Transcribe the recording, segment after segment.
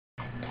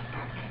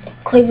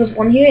Clay was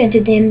here,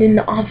 Entertainment in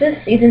the Office,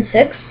 Season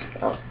 6,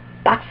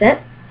 box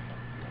set.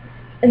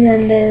 And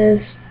then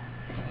there's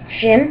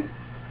Jim,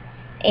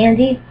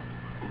 Andy,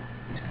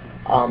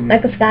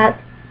 Michael Scott,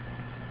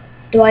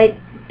 Dwight,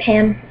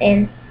 Pam,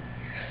 and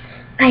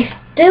I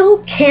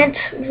still can't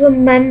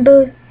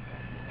remember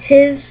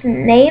his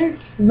name.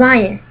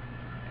 Ryan.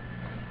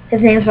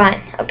 His name's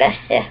Ryan. Okay,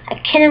 yeah. I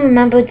can't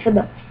remember it for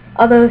the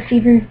other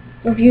season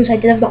reviews I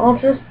did of The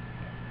Office.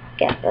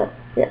 Yeah, but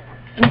yeah.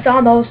 We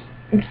saw those.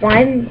 It's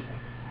fine.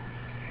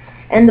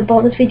 And the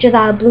bonus features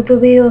are a blooper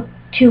reel,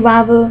 2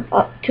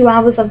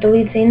 hours of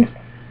deleted scenes,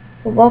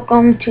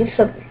 welcome to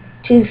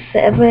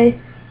Subway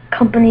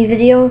company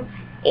video,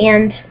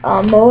 and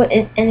more.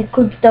 It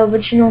includes the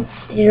original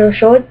digital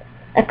short,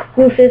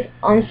 exclusive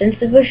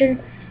uncensored version.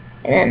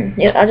 And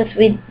then I'll just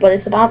read what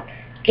it's about.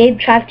 Gabe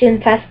tries to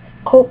impress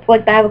Colt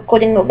by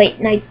recording a late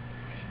night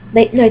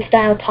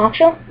style talk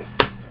show.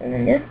 And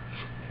then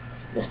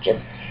this just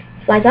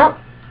slides out.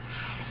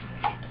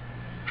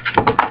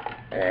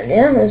 And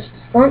there's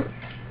front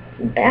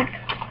and back.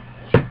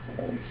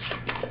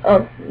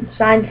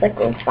 Sides like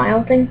a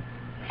file thing.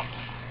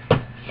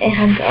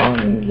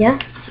 And yeah.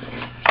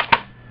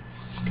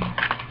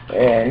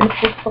 And this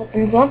just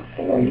opens up,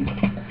 and then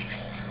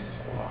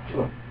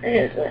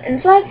there's the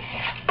inside.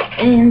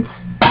 And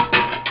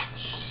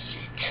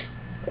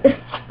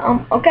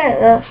okay,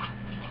 I'll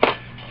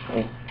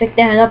pick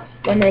that up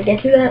when I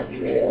get to that.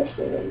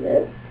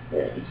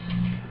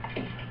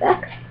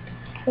 Back.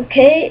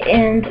 Okay,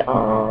 and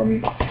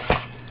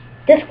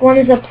disc 1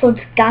 is episodes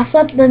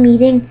Gossip, The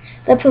Meeting,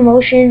 The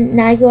Promotion,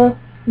 Niagara,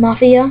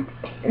 Mafia,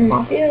 and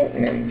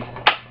then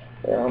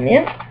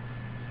yeah.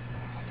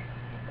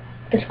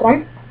 Disc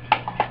 1.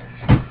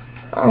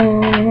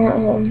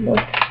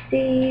 Let's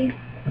see.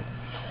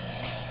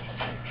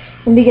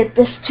 Let me get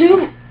this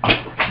 2.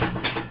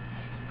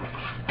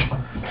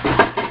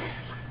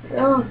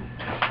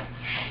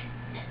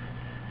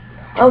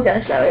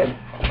 Okay, sorry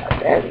about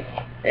that.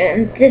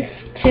 And this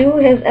 2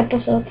 has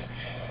episodes: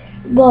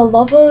 The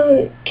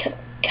Lover,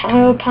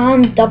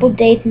 Carapan, Double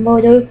Date,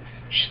 Murder,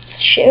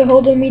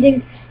 Shareholder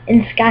Meeting,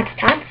 and Scott's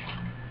Tots.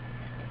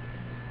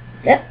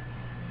 Yep,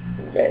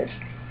 there's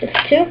just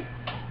 2.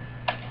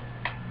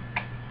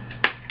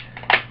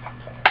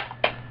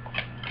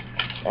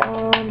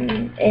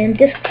 And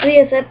disc 3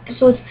 is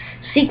episodes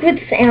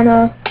Secret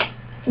Santa,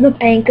 The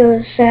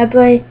Banker,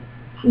 Sabre,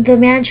 The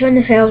Manager and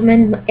the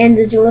Salesman, and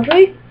The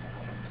Delivery.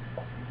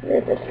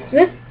 This is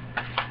it.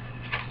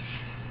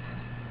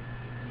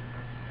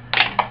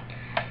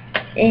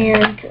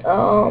 And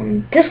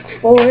disc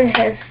 4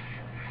 has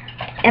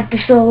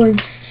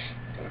episodes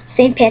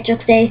St.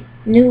 Patrick's Day,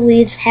 New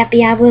Leads,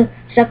 Happy Hour,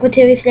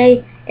 Secretary's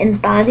Day,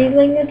 and Body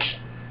Language.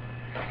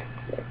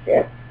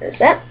 Yep, there's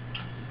that.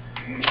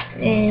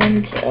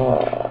 And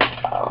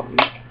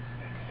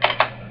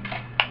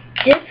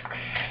disc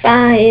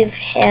 5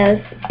 has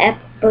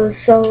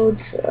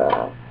episodes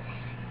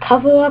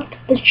Cover Up,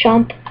 The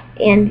Chump,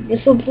 and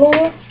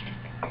Whistleblower.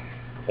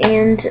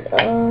 And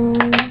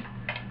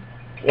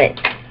right.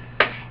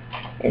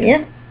 And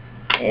yeah,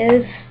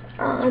 is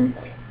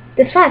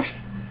disc 5.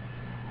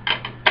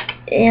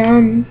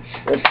 And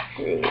let's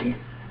see.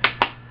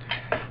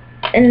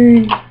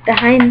 And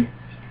behind,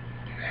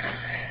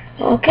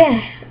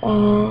 okay,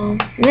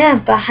 yeah,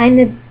 behind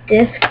the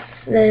discs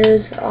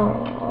there's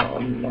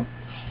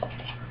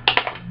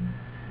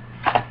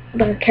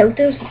the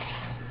characters.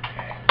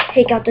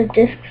 Take out the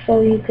disc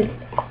so you could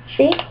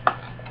see.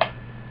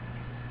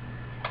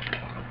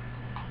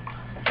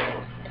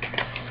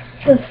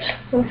 So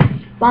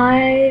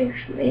 5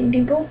 main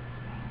people.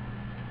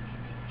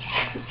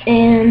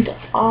 And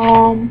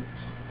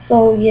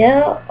so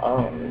yeah,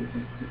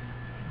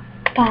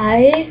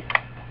 bye.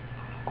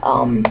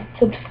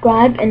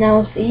 Subscribe, and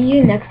I'll see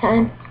you next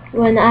time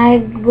when I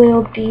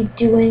will be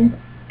doing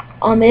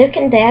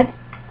American Dad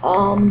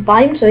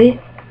Volume 3.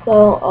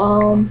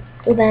 So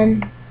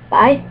then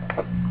bye.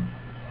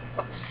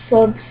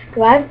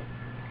 Subscribe,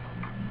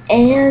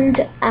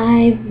 and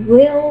I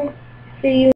will see you